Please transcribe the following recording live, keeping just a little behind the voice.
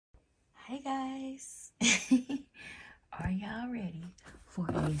Hey guys, are y'all ready for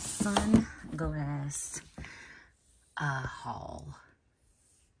a sunglass haul?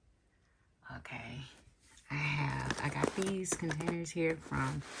 Okay, I got these containers here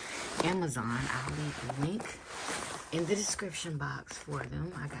from Amazon. I'll leave a link in the description box for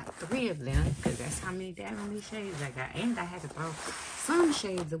them. I got 3 of them because that's how many daggone shades I got, and I had to throw some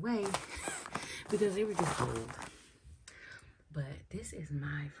shades away because they were just old. But this is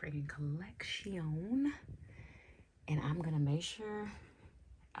my freaking collection, and I'm gonna make sure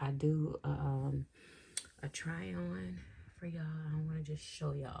I do a try on for y'all. I want to just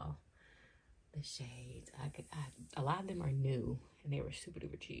show y'all the shades. A lot of them are new, and they were super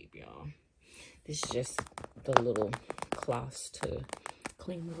duper cheap, y'all. This is just the little cloths to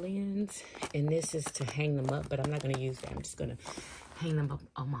clean the lens, and this is to hang them up. But I'm not gonna use that. I'm just gonna hang them up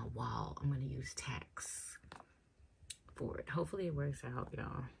on my wall. I'm gonna use tacks for it. Hopefully it works out,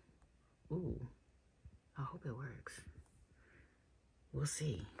 y'all. Ooh, I hope it works. We'll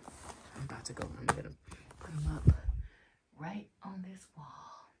see. I'm about to go. I'm gonna put them up right on this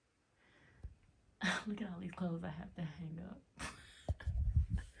wall. Look at all these clothes I have to hang up.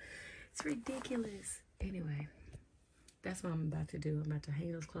 It's ridiculous. Anyway, that's what I'm about to do. I'm about to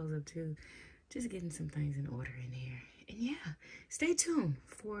hang those clothes up too. Just getting some things in order in here. And yeah, stay tuned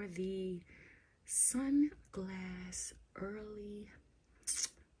for the sunglass early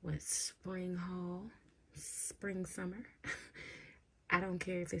spring haul, spring summer. I don't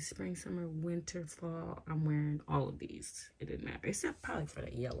care if it's spring, summer, winter, fall. I'm wearing all of these. It didn't matter, except probably for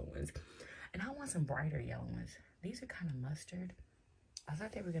the yellow ones. And I want some brighter yellow ones. These are kind of mustard. I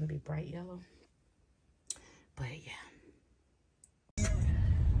thought they were gonna be bright yellow, but yeah.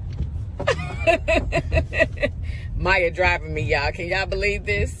 Maya driving me, y'all. Can y'all believe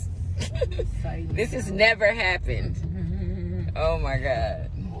this? This has never happened. Oh my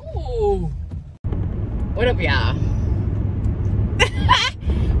God. Ooh. What up, y'all?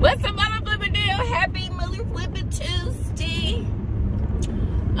 What's the mother flipping deal? Happy mother flipping Tuesday.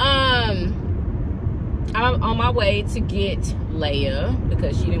 I'm on my way to get Leia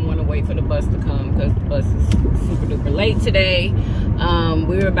because she didn't want to wait for the bus to come because the bus is super duper late today.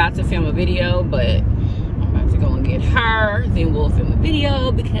 We were about to film a video, but I'm about to go and get her. Then we'll film a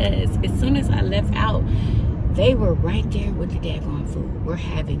video because as soon as I left out, they were right there with the daggone food. We're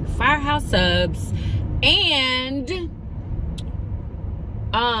having Firehouse subs, and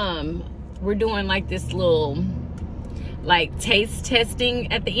we're doing like this little like taste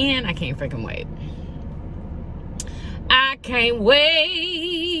testing at the end. I can't freaking wait. I can't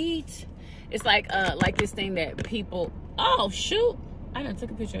wait. It's like this thing that people, oh shoot, I done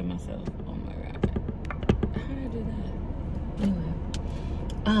took a picture of myself. Oh my God, how did I do that? Anyway,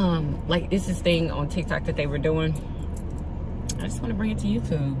 like this thing on TikTok that they were doing. I just want to bring it to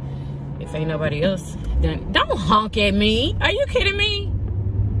YouTube. If ain't nobody else done. Don't honk at me. Are you kidding me?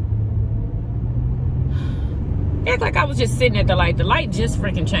 Act like I was just sitting at the light. The light just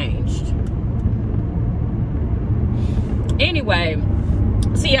freaking changed. Anyway,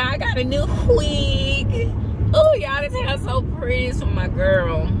 see, I got a new wig. Oh, y'all, this hair so pretty. It's from my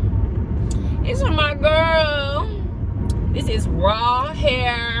girl. It's from my girl. This is raw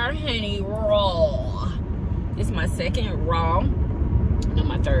hair, honey, raw. This is my second raw. No,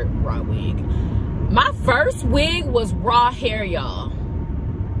 my third raw wig. My first wig was raw hair, y'all.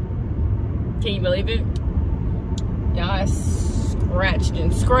 Can you believe it? Y'all, I scratched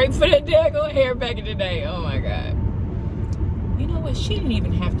and scraped for that daggone hair back in the day. Oh my God. You know what? She didn't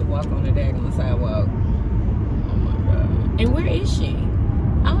even have to walk on the daggone sidewalk. Oh my God. And where is she?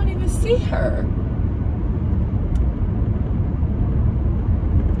 I don't even see her.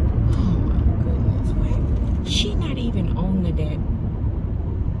 Oh my goodness. Where? She not even on the deck.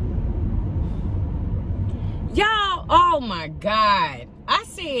 Y'all, oh my God. I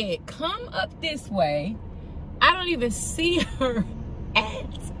said, come up this way. I don't even see her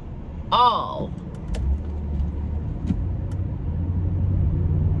at all.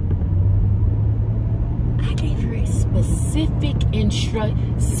 I gave her specific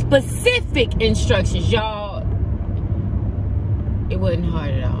instructions, y'all. It wasn't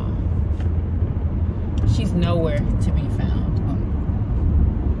hard at all. She's nowhere to be found.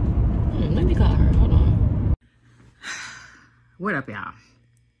 Let me call her. Hold on. What up, y'all?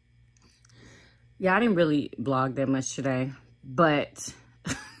 Yeah, I didn't really vlog that much today, but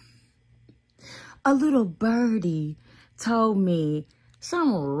a little birdie told me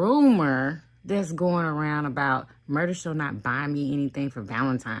some rumor that's going around about Murder Show not buying me anything for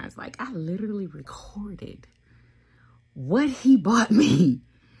Valentine's. Like, I literally recorded what he bought me.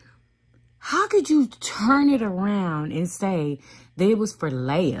 How could you turn it around and say that it was for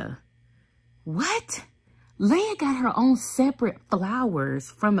Leia What? Leia got her own separate flowers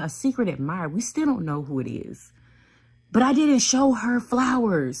from a secret admirer. We still don't know who it is. But I didn't show her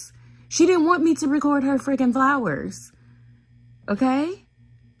flowers. She didn't want me to record her freaking flowers. Okay?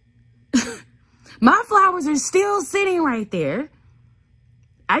 My flowers are still sitting right there.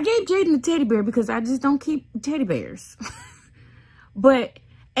 I gave Jaden a teddy bear because I just don't keep teddy bears.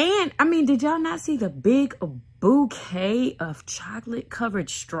 And I mean, did y'all not see the big bouquet of chocolate covered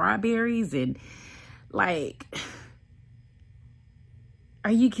strawberries and like,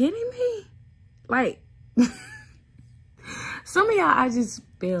 are you kidding me? Like, some of y'all, I just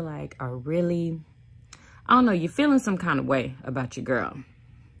feel like are really, I don't know, you're feeling some kind of way about your girl.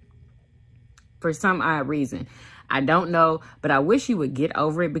 For some odd reason. I don't know, but I wish you would get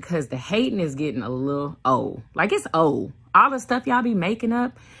over it because the hating is getting a little old. Like, it's old. All the stuff y'all be making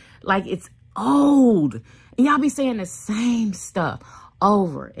up, like, it's old. And y'all be saying the same stuff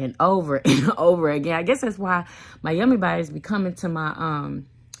over and over and over again. I guess that's why my yummy bodies be coming to my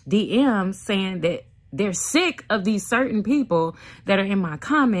DMs saying that they're sick of these certain people that are in my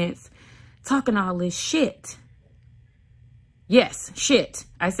comments talking all this shit. Yes, shit.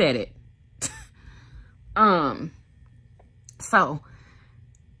 I said it. So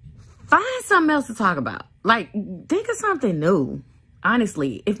find something else to talk about. Like, think of something new.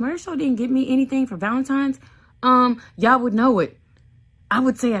 Honestly, if Murder Show didn't give me anything for Valentine's, y'all would know it. I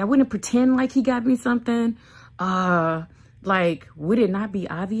would say it. I wouldn't pretend like he got me something. Like, would it not be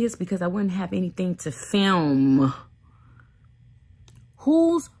obvious? Because I wouldn't have anything to film.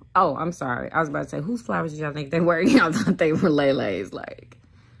 Oh, I'm sorry. I was about to say, whose flowers did y'all think they were? Y'all thought they were Layla's. Like,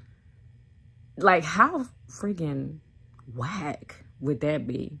 how freaking whack would that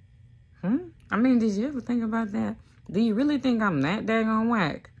be? I mean, did you ever think about that? Do you really think I'm that daggone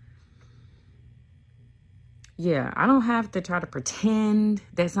whack? Yeah, I don't have to try to pretend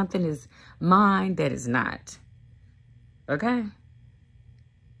that something is mine that is not. Okay?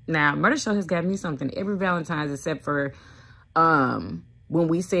 Now, Murder Show has got me something every Valentine's except for when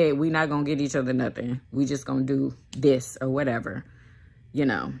we said we not going to get each other nothing. We just going to do this or whatever. You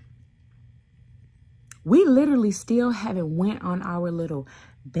know. We literally still haven't went on our little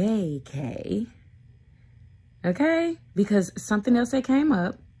vacay. Okay? Because something else that came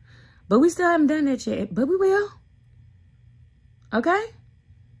up. But we still haven't done that yet. But we will. Okay?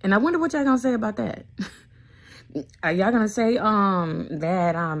 And I wonder what y'all gonna say about that. Are y'all gonna say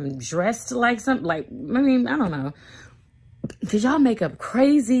that I'm dressed like something? Like, I mean, I don't know. Because y'all make up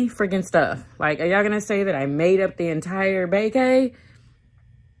crazy freaking stuff. Like, are y'all gonna say that I made up the entire vacay?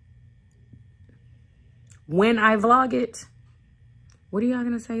 When I vlog it, what are y'all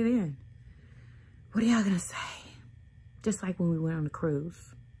going to say then? What are y'all going to say? Just like when we went on the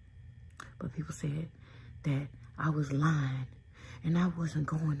cruise. But people said that I was lying and I wasn't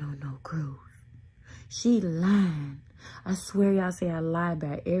going on no cruise. She lying. I swear y'all say I lie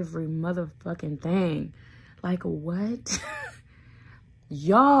about every motherfucking thing. Like what?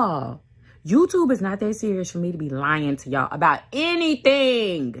 Y'all, YouTube is not that serious for me to be lying to y'all about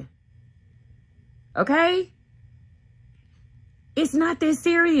anything. Okay? It's not that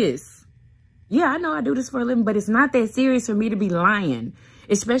serious. Yeah, I know I do this for a living, but it's not that serious for me to be lying.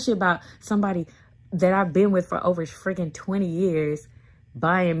 Especially about somebody that I've been with for over freaking 20 years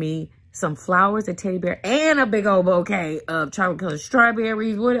buying me some flowers, a teddy bear, and a big old bouquet of chocolate colored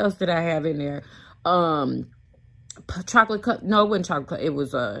strawberries. What else did I have in there? Chocolate cup. No, it wasn't chocolate. It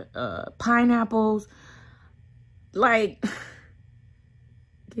was pineapples. Like,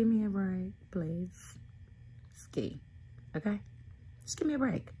 give me a break, please. Ski. Okay? Just give me a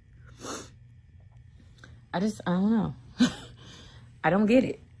break. I don't know. I don't get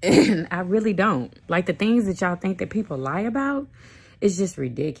it. And I really don't. Like, the things that y'all think that people lie about, it's just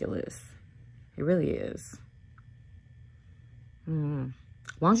ridiculous. It really is. Why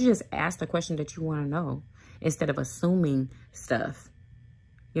don't you just ask the question that you want to know instead of assuming stuff?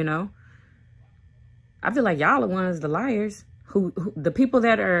 You know? I feel like y'all are ones, the liars. Who the people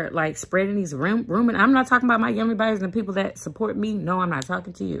that are like spreading these rumors. I'm not talking about my yummy bodies and the people that support me. No, I'm not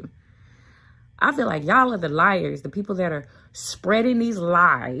talking to you. I feel like y'all are the liars. The people that are spreading these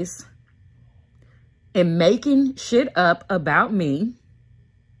lies and making shit up about me.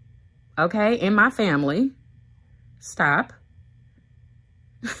 Okay? And my family. Stop.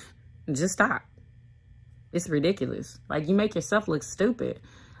 Just stop. It's ridiculous. Like, you make yourself look stupid.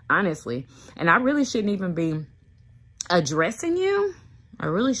 Honestly. And I really shouldn't even be addressing you. I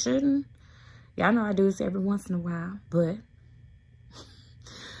really shouldn't. Y'all know I do this every once in a while, but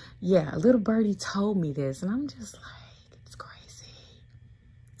yeah, a little birdie told me this and I'm just like, it's crazy.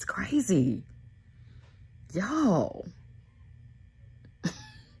 It's crazy. Y'all.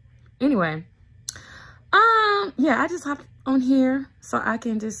 Anyway, yeah, I just hopped on here so I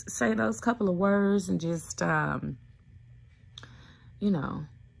can just say those couple of words and just, you know.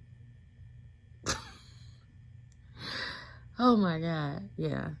 Oh my God,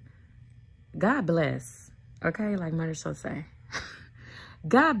 yeah. God bless, okay? Like Murder So say.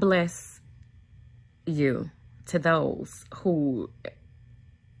 God bless you to those who,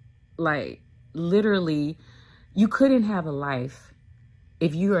 like, literally, you couldn't have a life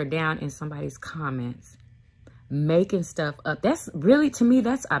if you are down in somebody's comments making stuff up. That's really, to me,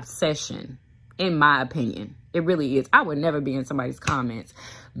 that's obsession, in my opinion. It really is. I would never be in somebody's comments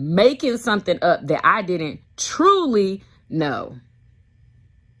making something up that I didn't truly know.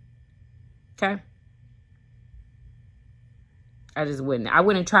 Okay? I just wouldn't. I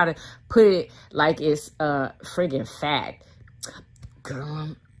wouldn't try to put it like it's a friggin' fact.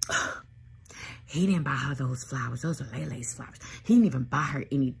 Girl, he didn't buy her those flowers. Those are Lele's flowers. He didn't even buy her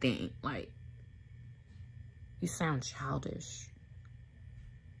anything. Like, you sound childish.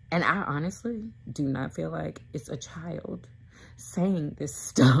 And I honestly do not feel like it's a child saying this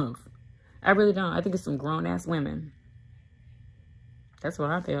stuff. I really don't. I think it's some grown-ass women. That's what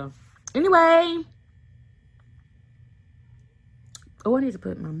I feel. Anyway. Oh, I need to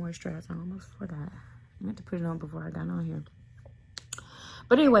put my moisturizer on. I almost forgot. I meant to put it on before I got on here.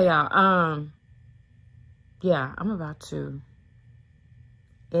 But anyway, y'all. Yeah, I'm about to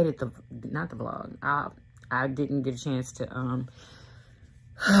edit the, not the vlog. I didn't get a chance to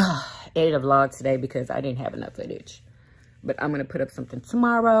edit a vlog today because I didn't have enough footage. But I'm gonna put up something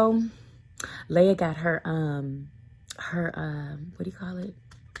tomorrow. Leia got her what do you call it?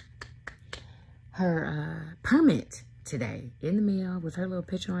 Her permit today in the mail with her little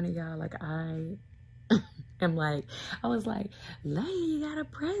picture on it, y'all. Like, I was like, Leia, you got a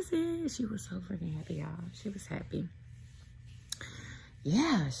present. She was so freaking happy, y'all. She was happy.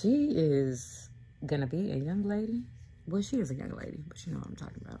 Yeah, she is gonna be a young lady. Well, she is a young lady, but you know what I'm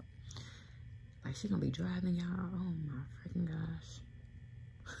talking about. Like, she gonna be driving, y'all. Oh my freaking gosh.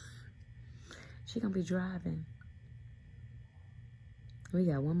 She gonna be driving. We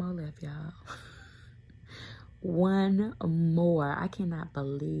got one more left, y'all. One more. I cannot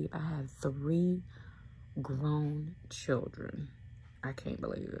believe I have 3 grown children. I can't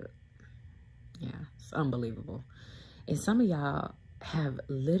believe it. Yeah, it's unbelievable. And some of y'all have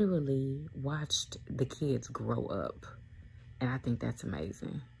literally watched the kids grow up. And I think that's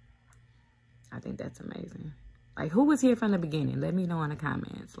amazing. I think that's amazing. Like, who was here from the beginning? Let me know in the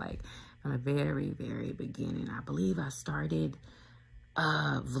comments. Like, from the very, very beginning. I believe I started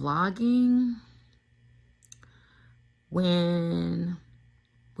vlogging when,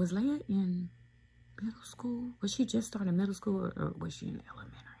 was Leia in middle school? Was she just started middle school, or was she in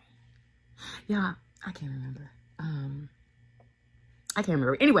elementary? Yeah, I can't remember. I can't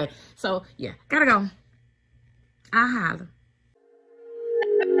remember. Anyway, so yeah, gotta go. I'll holler.